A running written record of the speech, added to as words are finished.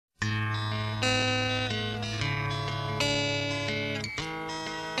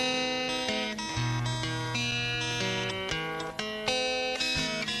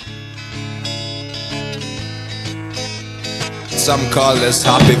some call this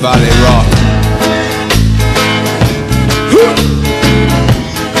Happy Valley Rock.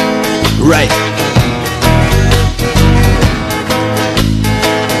 Right.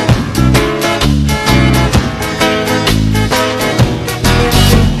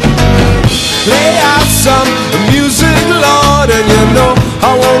 Play out some music, Lord, and you know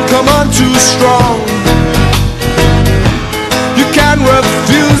I won't come on too strong. You can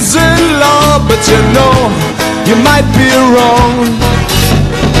refuse it, Lord, but you know you might be wrong.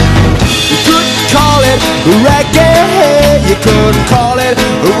 You couldn't call it reggae, you couldn't call it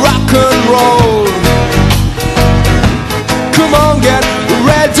rock and roll. Come on, get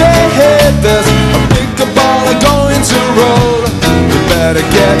ready, there's a big ball going to roll. You better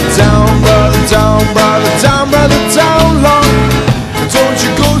get down, brother, down, brother, down, brother, down, Lord. Don't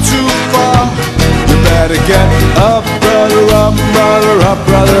you go too far. You better get up, brother, up, brother, up,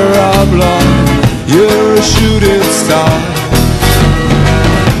 brother, up, Lord. You're a shooting star.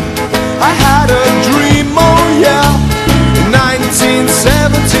 I had a dream, oh yeah, in 1973.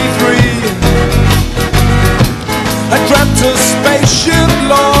 I dreamt a spaceship,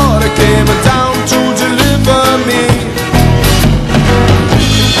 Lord, it came down to deliver me.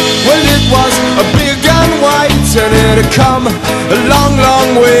 Well, it was a big and white, and it had come a long,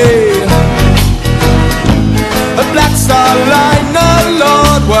 long way. A black star liner,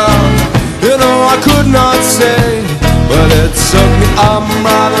 Lord, well, you know I could not say, but it took me up,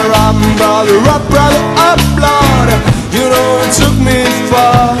 brother, up, brother, up, brother, up, Lord. You know it took me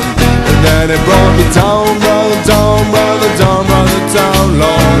far, and then it brought me down, brother, down, brother, down, brother, down,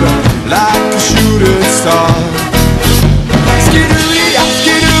 Lord, like a shooting star. Skidoo-dee-ya,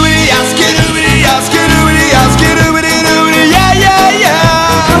 skidoo-dee-ya, skidoo-dee-ya, skidoo-dee-ya, skidoo-dee-doo-dee, yeah, yeah, yeah.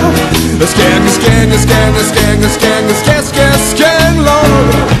 Scan, scan, scan, scan, scan, scan, scan, scan,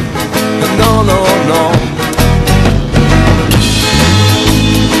 Lord. No, no, no.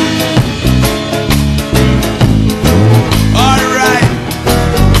 All right.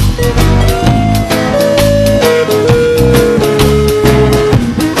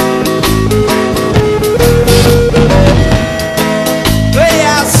 Play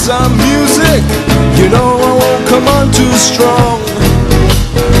out some music, you know I won't come on too strong.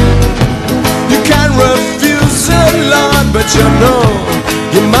 You can't refuse it, Lord, but you know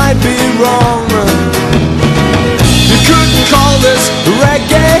you might be wrong. You couldn't call this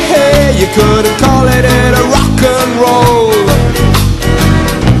reggae, you couldn't call it a rock and roll.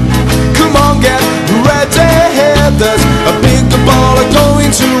 Come on, get ready, there's a big ball going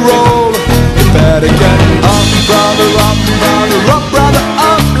to roll. You better get up, brother, up, brother, up, brother,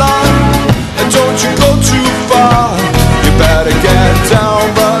 up, Lord. And don't you go too far. You better get down,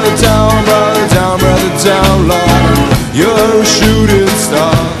 brother, down, brother, down, brother, down, Lord. You're a shooting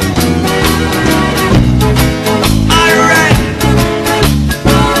star. Alright,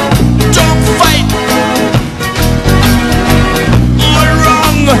 don't fight. All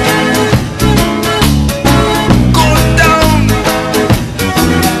wrong. Go down.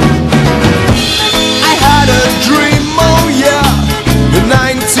 I had a dream, oh yeah, in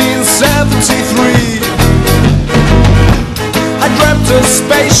 1973. I dreamt a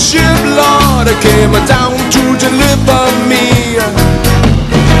spaceship, Lord, it came down to deliver me.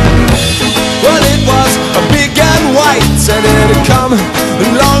 Well, it was a big and white, and it had come a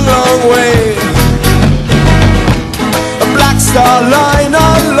long, long way. A black star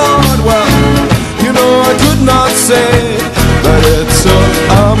liner, Lord, well, you know I could not say, but it's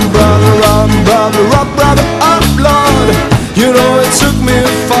brother, brother, up, brother, up, Lord. You know it took me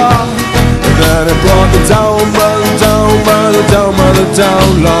far, and then it brought me down, brother, down, brother, down, brother,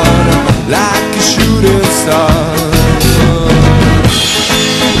 down, Lord, like a shooting star.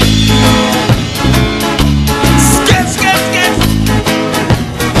 Skit, skit, skit.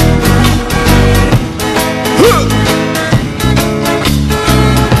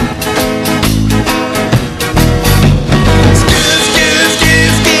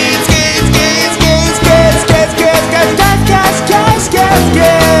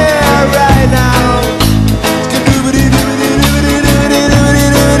 Right now.